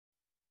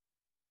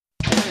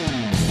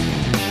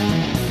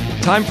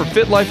Time for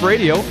Fit Life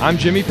Radio. I'm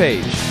Jimmy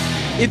Page.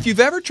 If you've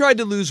ever tried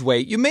to lose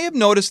weight, you may have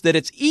noticed that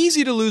it's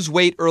easy to lose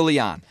weight early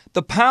on.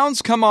 The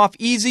pounds come off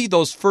easy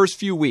those first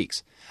few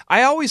weeks.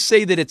 I always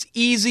say that it's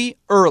easy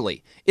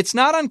early. It's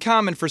not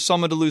uncommon for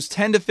someone to lose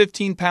 10 to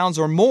 15 pounds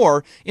or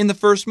more in the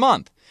first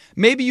month.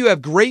 Maybe you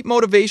have great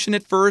motivation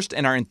at first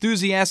and are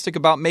enthusiastic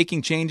about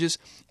making changes,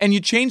 and you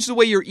change the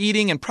way you're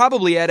eating and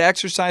probably add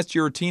exercise to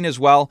your routine as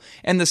well,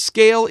 and the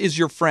scale is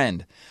your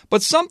friend.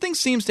 But something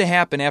seems to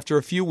happen after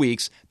a few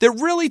weeks that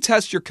really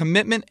tests your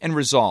commitment and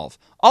resolve.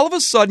 All of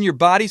a sudden, your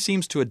body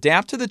seems to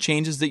adapt to the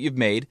changes that you've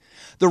made.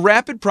 The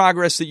rapid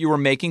progress that you were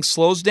making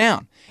slows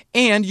down,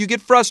 and you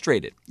get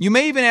frustrated. You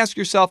may even ask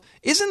yourself,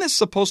 isn't this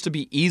supposed to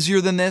be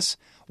easier than this?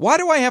 Why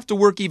do I have to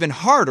work even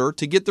harder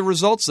to get the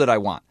results that I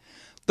want?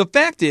 The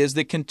fact is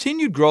that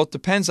continued growth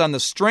depends on the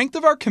strength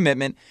of our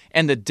commitment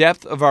and the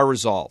depth of our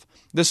resolve.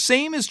 The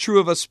same is true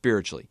of us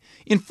spiritually.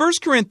 In 1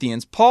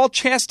 Corinthians, Paul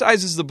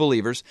chastises the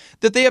believers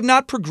that they have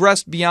not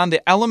progressed beyond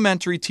the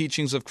elementary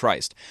teachings of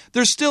Christ.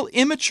 They're still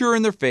immature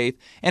in their faith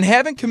and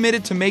haven't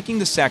committed to making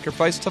the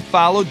sacrifice to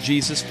follow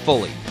Jesus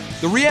fully.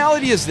 The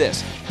reality is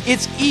this: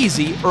 it's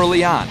easy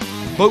early on,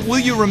 but will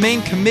you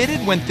remain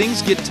committed when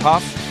things get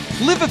tough?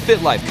 Live a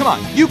fit life. Come on,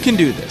 you can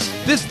do this.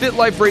 This Fit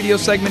Life radio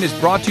segment is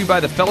brought to you by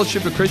the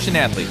Fellowship of Christian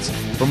Athletes.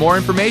 For more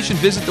information,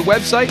 visit the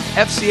website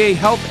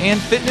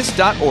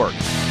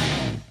fcahealthandfitness.org.